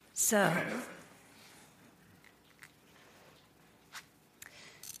So, I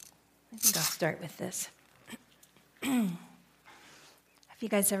think I'll start with this. Have you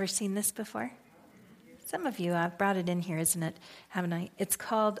guys ever seen this before? Some of you, I've brought it in here, isn't it? Haven't I? It's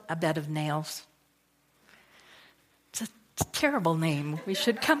called A Bed of Nails. It's a terrible name. We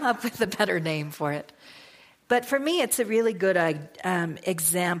should come up with a better name for it. But for me, it's a really good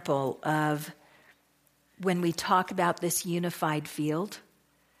example of when we talk about this unified field.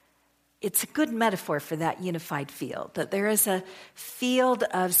 It's a good metaphor for that unified field, that there is a field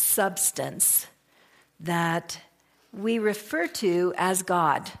of substance that we refer to as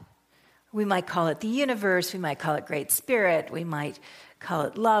God. We might call it the universe, we might call it Great Spirit, we might call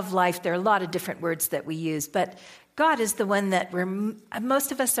it love, life. There are a lot of different words that we use, but God is the one that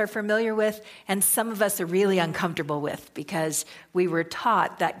most of us are familiar with, and some of us are really uncomfortable with, because we were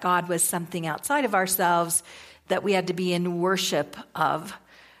taught that God was something outside of ourselves that we had to be in worship of.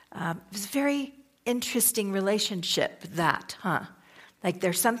 It was a very interesting relationship, that, huh? Like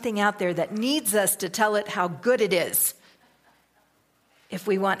there's something out there that needs us to tell it how good it is if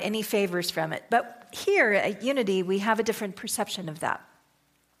we want any favors from it. But here at Unity, we have a different perception of that.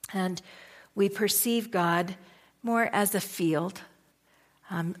 And we perceive God more as a field,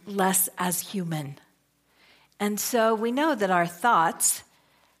 less as human. And so we know that our thoughts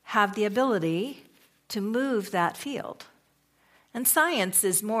have the ability to move that field. And science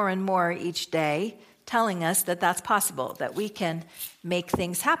is more and more each day telling us that that's possible, that we can make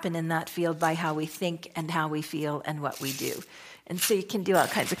things happen in that field by how we think and how we feel and what we do. And so you can do all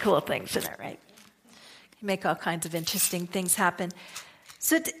kinds of cool things in it, right? You can make all kinds of interesting things happen.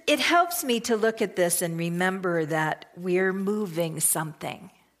 So it helps me to look at this and remember that we're moving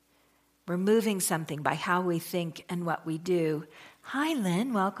something. We're moving something by how we think and what we do. Hi,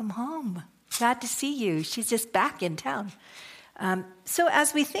 Lynn. Welcome home. Glad to see you. She's just back in town. So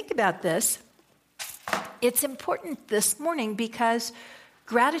as we think about this, it's important this morning because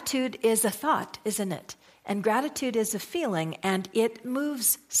gratitude is a thought, isn't it? And gratitude is a feeling, and it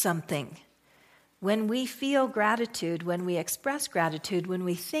moves something. When we feel gratitude, when we express gratitude, when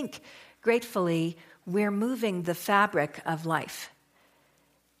we think gratefully, we're moving the fabric of life.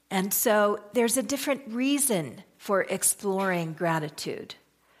 And so there's a different reason for exploring gratitude.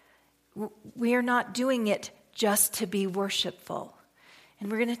 We are not doing it just to be worshipful.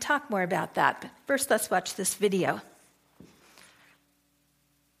 And we're going to talk more about that. But first, let's watch this video.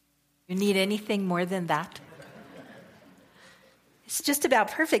 You need anything more than that? It's just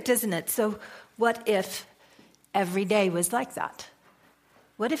about perfect, isn't it? So what if every day was like that?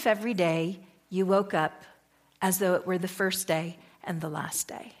 What if every day you woke up as though it were the first day and the last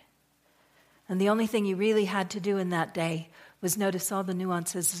day? And the only thing you really had to do in that day was notice all the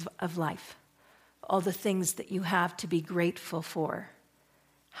nuances of life, all the things that you have to be grateful for.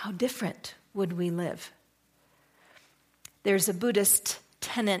 How different would we live? There's a Buddhist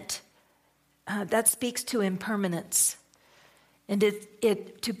tenet that speaks to impermanence. And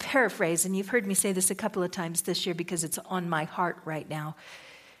it to paraphrase, and you've heard me say this a couple of times this year because it's on my heart right now.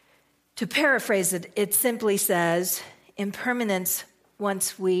 To paraphrase it, it simply says, impermanence,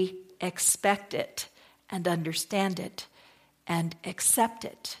 once we expect it and understand it and accept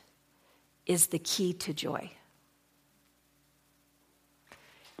it, is the key to joy.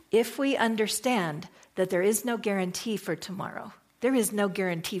 If we understand that there is no guarantee for tomorrow, there is no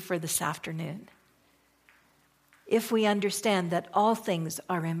guarantee for this afternoon. If we understand that all things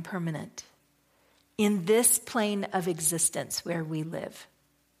are impermanent in this plane of existence where we live,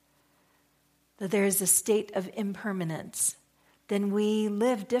 that there is a state of impermanence, then we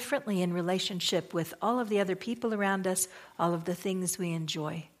live differently in relationship with all of the other people around us, all of the things we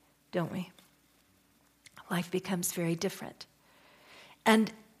enjoy, don't we? Life becomes very different. And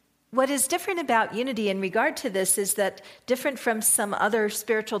what is different about Unity in regard to this is that, different from some other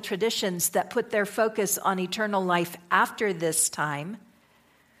spiritual traditions that put their focus on eternal life after this time,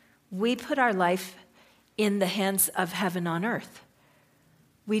 we put our life in the hands of heaven on earth.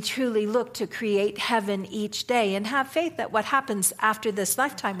 We truly look to create heaven each day and have faith that what happens after this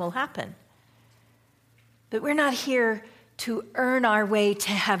lifetime will happen. But we're not here to earn our way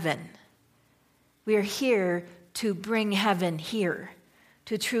to heaven. We're here to bring heaven here,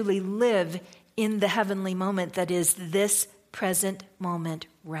 to truly live in the heavenly moment that is this present moment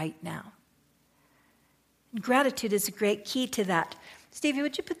right now. And gratitude is a great key to that. Stevie,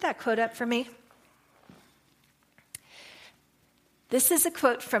 would you put that quote up for me? This is a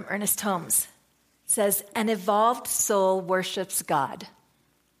quote from Ernest Holmes. It says, "An evolved soul worships God."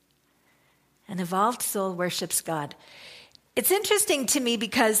 An evolved soul worships God. It's interesting to me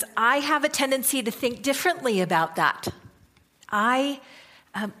because I have a tendency to think differently about that. I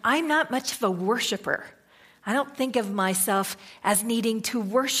I'm not much of a worshiper. I don't think of myself as needing to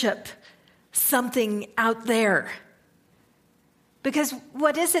worship something out there. Because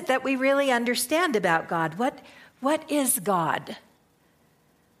what is it that we really understand about God? What is God?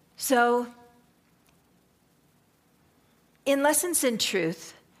 So, in Lessons in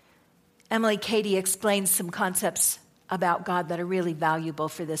Truth, Emily Cady explains some concepts about God that are really valuable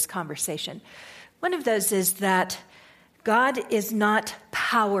for this conversation. One of those is that God is not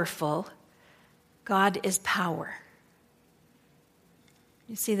powerful. God is power.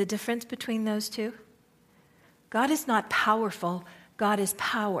 You see the difference between those two? God is not powerful. God is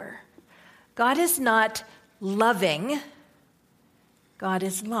power. God is not loving. God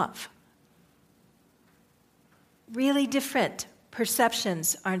is love. Really different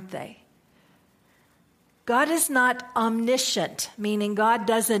perceptions, aren't they? God is not omniscient, meaning God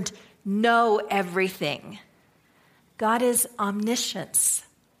doesn't know everything. God is omniscience.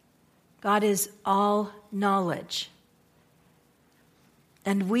 God is all knowledge.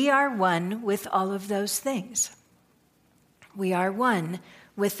 And we are one with all of those things. We are one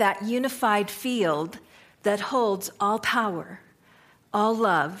with that unified field that holds all power, all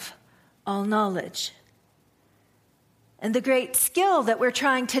love, all knowledge. And the great skill that we're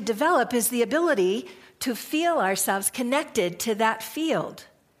trying to develop is the ability to feel ourselves connected to that field.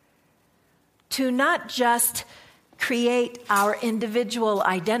 To not just create our individual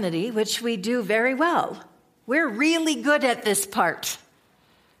identity, which we do very well. We're really good at this part.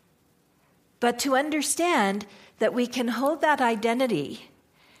 But to understand that we can hold that identity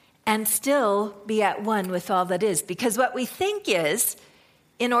and still be at one with all that is. Because what we think is,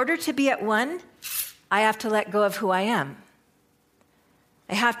 in order to be at one, I have to let go of who I am.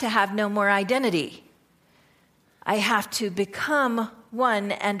 I have to have no more identity. I have to become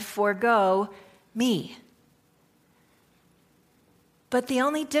one and forego me. But the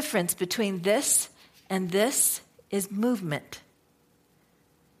only difference between this and this is movement.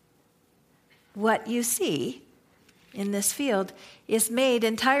 What you see in this field is made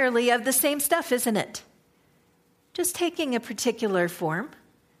entirely of the same stuff, isn't it? Just taking a particular form.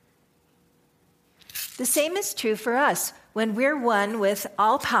 The same is true for us. When we're one with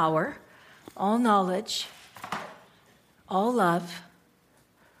all power, all knowledge, all love,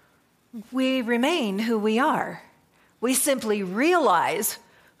 we remain who we are. We simply realize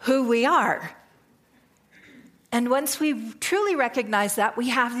who we are. And once we truly recognize that, we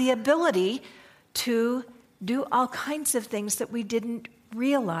have the ability to do all kinds of things that we didn't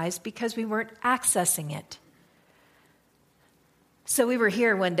realize because we weren't accessing it. So we were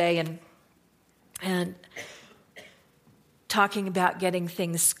here one day and talking about getting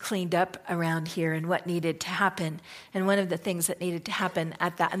things cleaned up around here and what needed to happen. And one of the things that needed to happen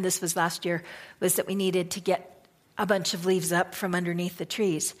at that, and this was last year, was that we needed to get a bunch of leaves up from underneath the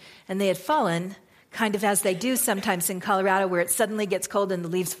trees. And they had fallen, kind of as they do sometimes in Colorado, where it suddenly gets cold and the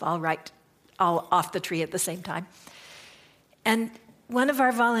leaves fall right all off the tree at the same time. And one of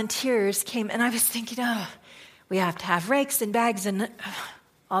our volunteers came, and I was thinking, we have to have rakes and bags and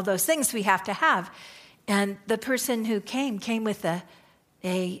all those things we have to have. And the person who came with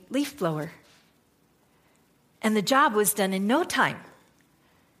a leaf blower. And the job was done in no time.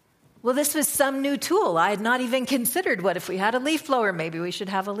 Well, this was some new tool. I had not even considered, what if we had a leaf blower? Maybe we should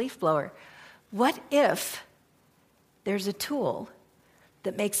have a leaf blower. What if there's a tool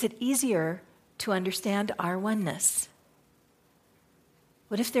that makes it easier to understand our oneness?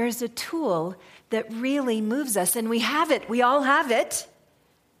 What if there's a tool that really moves us? And we have it. We all have it.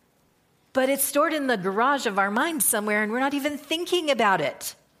 But it's stored in the garage of our minds somewhere, and we're not even thinking about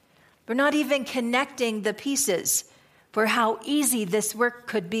it. We're not even connecting the pieces for how easy this work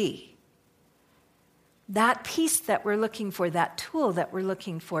could be. That piece that we're looking for, that tool that we're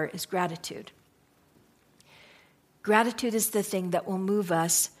looking for, is gratitude. Gratitude is the thing that will move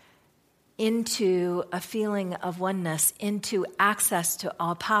us into a feeling of oneness, into access to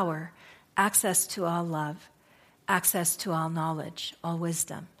all power, access to all love, access to all knowledge, all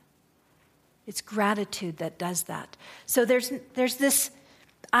wisdom. It's gratitude that does that. So there's this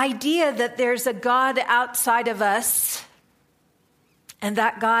idea that there's a God outside of us, and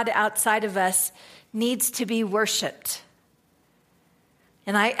that God outside of us needs to be worshiped.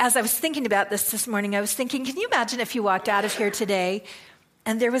 And as I was thinking about this morning, I was thinking, can you imagine if you walked out of here today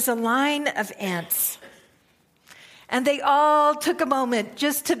and there was a line of ants, and they all took a moment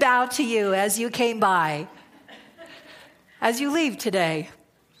just to bow to you as you came by, as you leave today?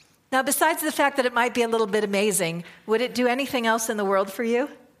 Now, besides the fact that it might be a little bit amazing, would it do anything else in the world for you?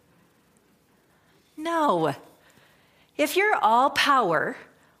 No. If you're all power,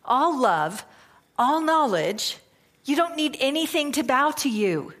 all love, all knowledge, You don't need anything to bow to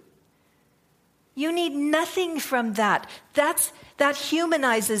you. You need nothing from that. That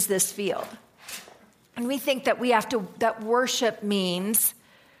humanizes this field. And we think that that worship means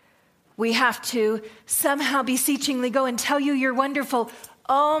we have to somehow beseechingly go and tell you you're wonderful.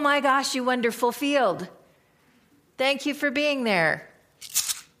 Oh my gosh, you wonderful field. Thank you for being there.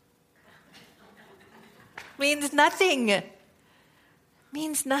 Means nothing.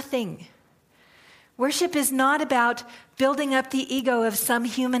 Means nothing. Worship is not about building up the ego of some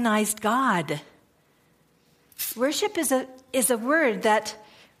humanized God. Worship is a word that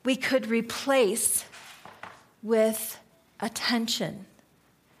we could replace with attention.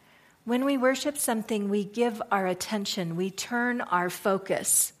 When we worship something, we give our attention, we turn our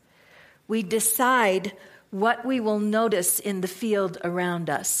focus, we decide what we will notice in the field around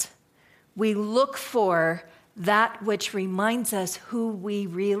us. We look for that which reminds us who we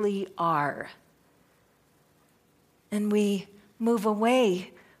really are. And we move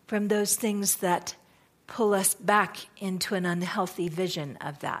away from those things that pull us back into an unhealthy vision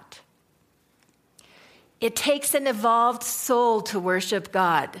of that. It takes an evolved soul to worship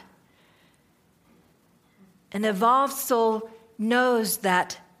God. An evolved soul knows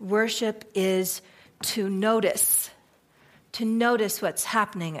that worship is to notice what's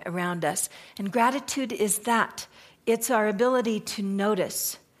happening around us. And gratitude is that. It's our ability to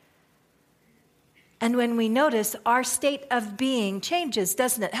notice. And when we notice, our state of being changes,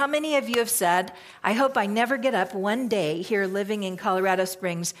 doesn't it? How many of you have said, I hope I never get up one day here living in Colorado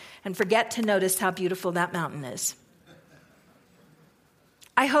Springs and forget to notice how beautiful that mountain is?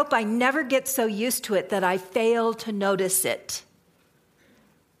 I hope I never get so used to it that I fail to notice it.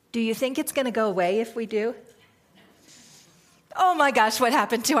 Do you think it's going to go away if we do? Oh my gosh, what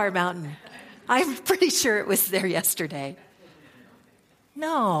happened to our mountain? I'm pretty sure it was there yesterday.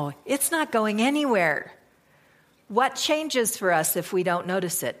 No, it's not going anywhere. What changes for us if we don't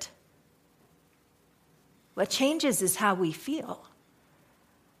notice it? What changes is how we feel,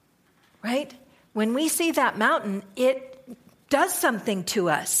 right? When we see that mountain, it does something to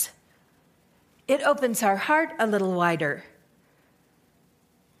us. It opens our heart a little wider.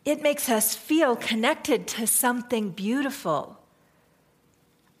 It makes us feel connected to something beautiful.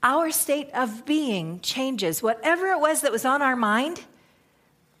 Our state of being changes. Whatever it was that was on our mind,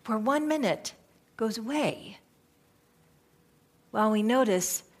 for 1 minute, goes away while we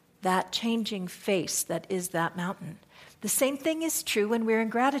notice that changing face that is that mountain. The same thing is true when we're in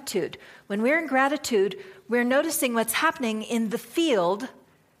gratitude. When we're in gratitude, we're noticing what's happening in the field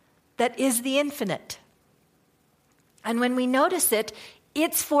that is the infinite. And when we notice it,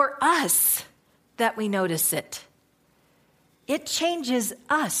 it's for us that we notice it. It changes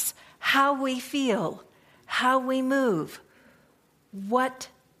us, how we feel, how we move, what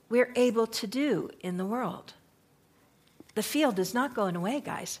we're able to do in the world. The field is not going away,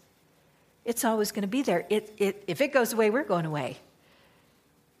 guys. It's always going to be there. If it goes away, we're going away.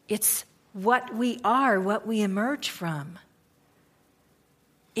 It's what we are, what we emerge from.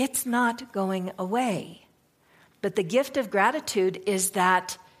 It's not going away. But the gift of gratitude is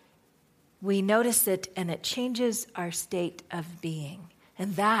that we notice it and it changes our state of being.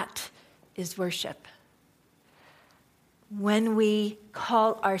 And that is worship. When we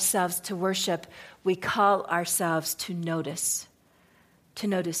call ourselves to worship, we call ourselves to notice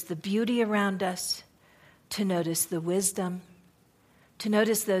the beauty around us, to notice the wisdom, to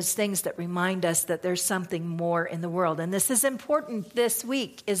notice those things that remind us that there's something more in the world. And this is important this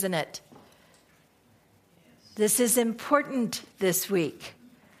week, isn't it? This is important this week.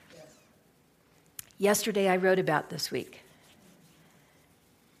 Yesterday I wrote about this week.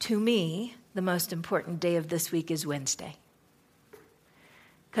 To me, the most important day of this week is Wednesday.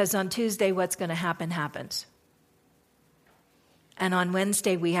 Because on Tuesday, what's going to happen happens. And on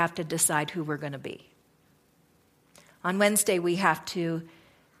Wednesday, we have to decide who we're going to be. On Wednesday, we have to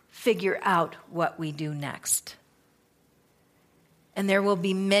figure out what we do next. And there will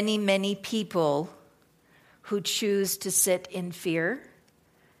be many, many people who choose to sit in fear,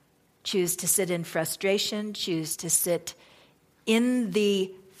 choose to sit in frustration, choose to sit in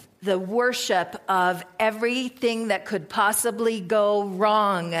the worship of everything that could possibly go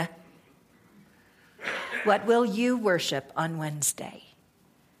wrong. What will you worship on Wednesday?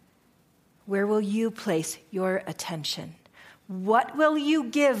 Where will you place your attention? What will you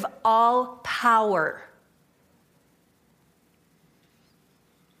give all power?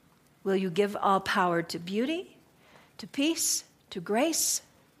 Will you give all power to beauty, to peace, to grace,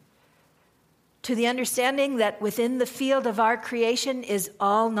 to the understanding that within the field of our creation is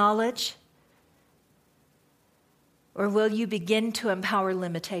all knowledge? Or will you begin to empower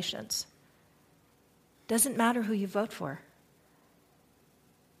limitations? Doesn't matter who you vote for.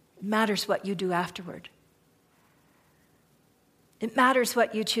 It matters what you do afterward. It matters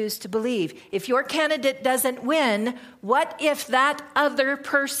what you choose to believe. If your candidate doesn't win, what if that other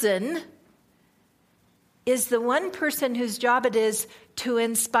person is the one person whose job it is to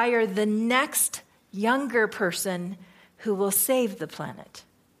inspire the next younger person who will save the planet?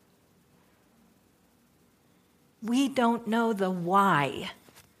 We don't know the why.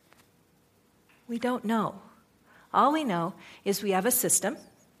 We don't know. All we know is we have a system.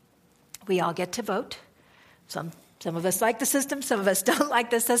 We all get to vote. Some of us like the system, some of us don't like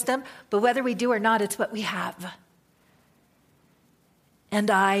the system, but whether we do or not, it's what we have. And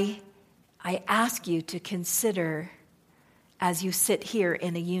I ask you to consider, as you sit here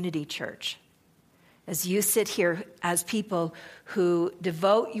in a unity church, as you sit here as people who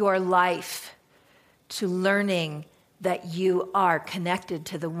devote your life to learning that you are connected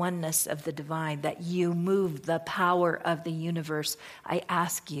to the oneness of the divine, that you move the power of the universe, I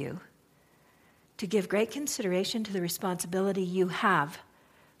ask you to give great consideration to the responsibility you have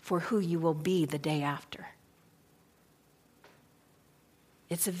for who you will be the day after.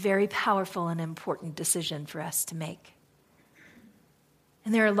 It's a very powerful and important decision for us to make.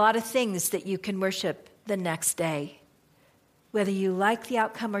 And there are a lot of things that you can worship the next day, whether you like the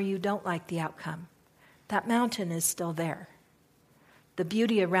outcome or you don't like the outcome. That mountain is still there. The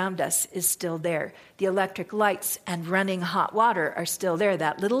beauty around us is still there. The electric lights and running hot water are still there.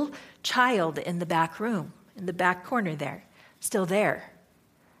 That little child in the back room, in the back corner there, still there.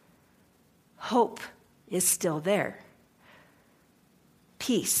 Hope is still there.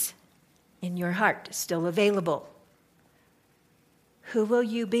 Peace in your heart is still available. Who will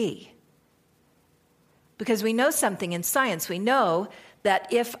you be? Because we know something in science. We know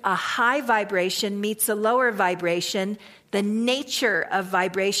that if a high vibration meets a lower vibration, the nature of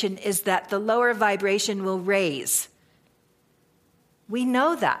vibration is that the lower vibration will raise. We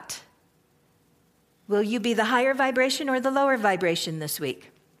know that. Will you be the higher vibration or the lower vibration this week?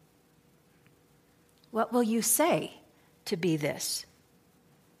 What will you say to be this?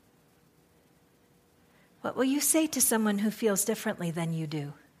 What will you say to someone who feels differently than you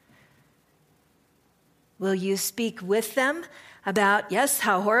do? Will you speak with them about, yes,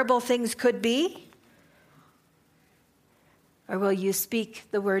 how horrible things could be? Or will you speak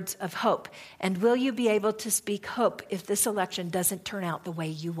the words of hope? And will you be able to speak hope if this election doesn't turn out the way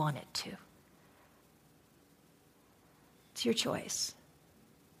you want it to? It's your choice.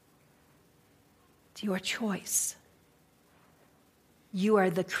 It's your choice. You are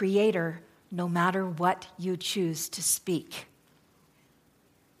the creator no matter what you choose to speak.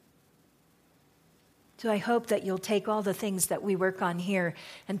 So I hope that you'll take all the things that we work on here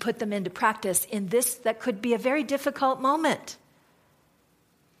and put them into practice in this that could be a very difficult moment,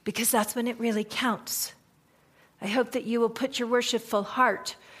 because that's when it really counts. I hope that you will put your worshipful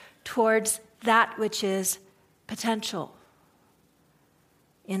heart towards that which is potential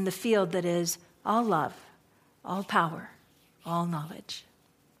in the field that is all love, all power, all knowledge.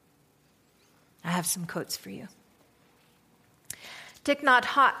 I have some quotes for you. Thich Nhat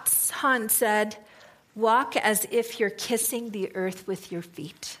Hanh said, "Walk as if you're kissing the earth with your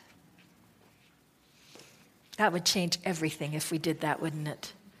feet." That would change everything if we did that, wouldn't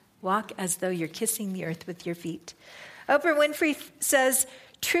it? Walk as though you're kissing the earth with your feet. Oprah Winfrey says,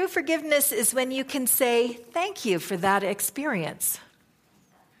 "True forgiveness is when you can say, thank you for that experience."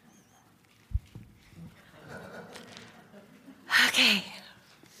 Okay,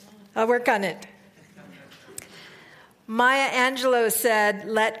 I'll work on it. Maya Angelou said,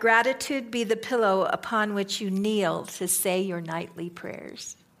 "Let gratitude be the pillow upon which you kneel to say your nightly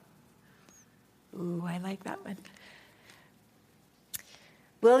prayers." Ooh, I like that one.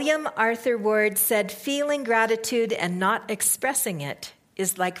 William Arthur Ward said, "Feeling gratitude and not expressing it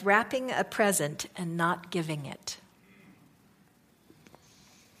is like wrapping a present and not giving it."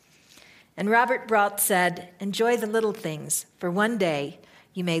 And Robert Brault said, "Enjoy the little things, for one day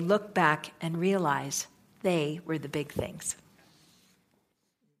you may look back and realize they were the big things."